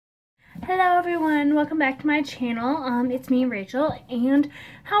Hello everyone, welcome back to my channel. It's me, Rachel, and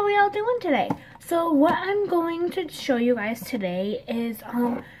how are we all doing today? So what I'm going to show you guys today is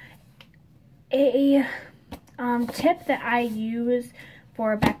a tip that I use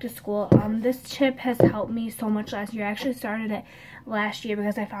for back to school. This tip has helped me so much last year. I actually started it last year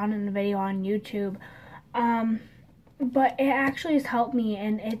because I found it in a video on YouTube. But it actually has helped me,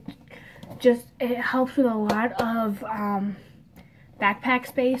 and it helps with a lot of backpack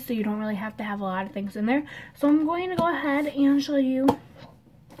space, so you don't really have to have a lot of things in there. So I'm going to go ahead and show you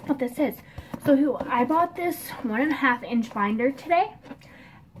what this is. So I bought this 1.5 inch binder today,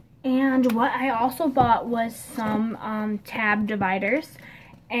 and what I also bought was some tab dividers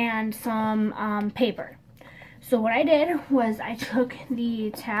and some paper. So what I did was I took the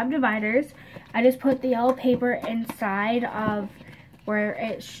tab dividers, I just put the yellow paper inside of where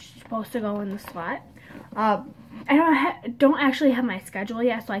it's supposed to go in the slot. I don't actually have my schedule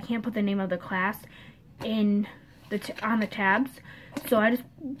yet, so I can't put the name of the class on the tabs. So I just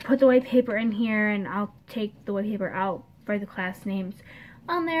put the white paper in here, and I'll take the white paper out for the class names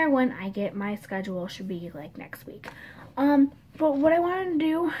on there when I get my schedule. Should be like next week. But what I wanted to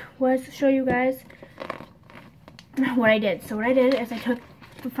do was show you guys what I did. So what I did is I took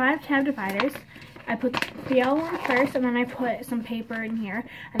the 5 tab dividers. I put the yellow one first, and then I put some paper in here,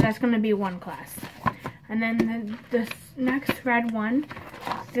 and that's going to be one class. And then this next red one,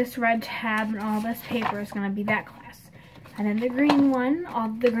 this red tab and all this paper is going to be that class. And then the green one, all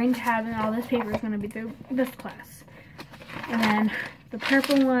the green tab and all this paper is going to be this class. And then the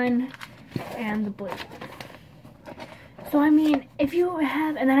purple one and the blue one. So I mean, if you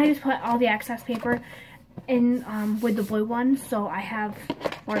have, and then I just put all the excess paper in with the blue one, so I have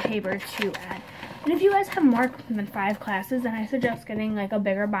more paper to add. And if you guys have more than 5 classes, then I suggest getting like a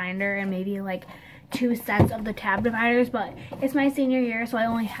bigger binder and maybe like 2 sets of the tab dividers. But it's my senior year, so I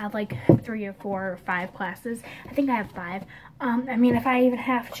only have like 3 or 4 or 5 classes. I think I have 5. I mean, if I even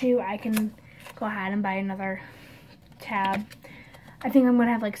have to, I can go ahead and buy another tab. I think I'm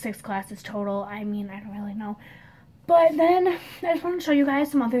gonna have like 6 classes total. I mean, I don't really know. But then I just want to show you guys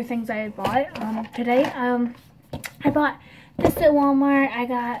some other things I bought today. I bought this at Walmart. I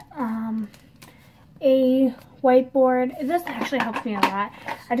got a whiteboard. This actually helps me a lot.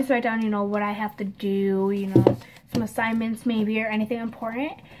 I just write down, what I have to do, some assignments maybe or anything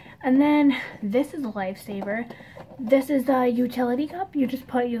important. And then this is a lifesaver. This is a utility cup. You just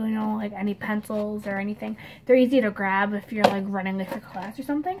put, like any pencils or anything. They're easy to grab if you're like running late for class or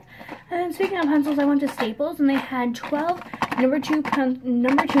something. And then speaking of pencils, I went to Staples and they had 12 number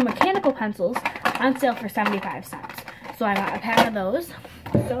two mechanical pencils on sale for 75 cents. So I got a pack of those.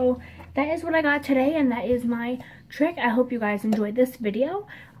 So that is what I got today, and that is my trick. I hope you guys enjoyed this video.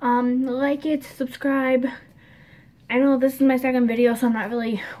 Like it, subscribe. I know this is my second video, so I'm not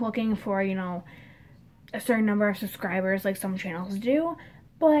really looking for, a certain number of subscribers like some channels do.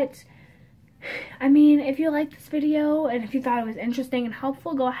 But, I mean, if you liked this video and if you thought it was interesting and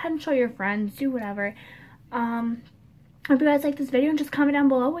helpful, go ahead and show your friends, do whatever. Hope you guys liked this video, and just comment down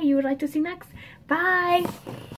below what you would like to see next. Bye!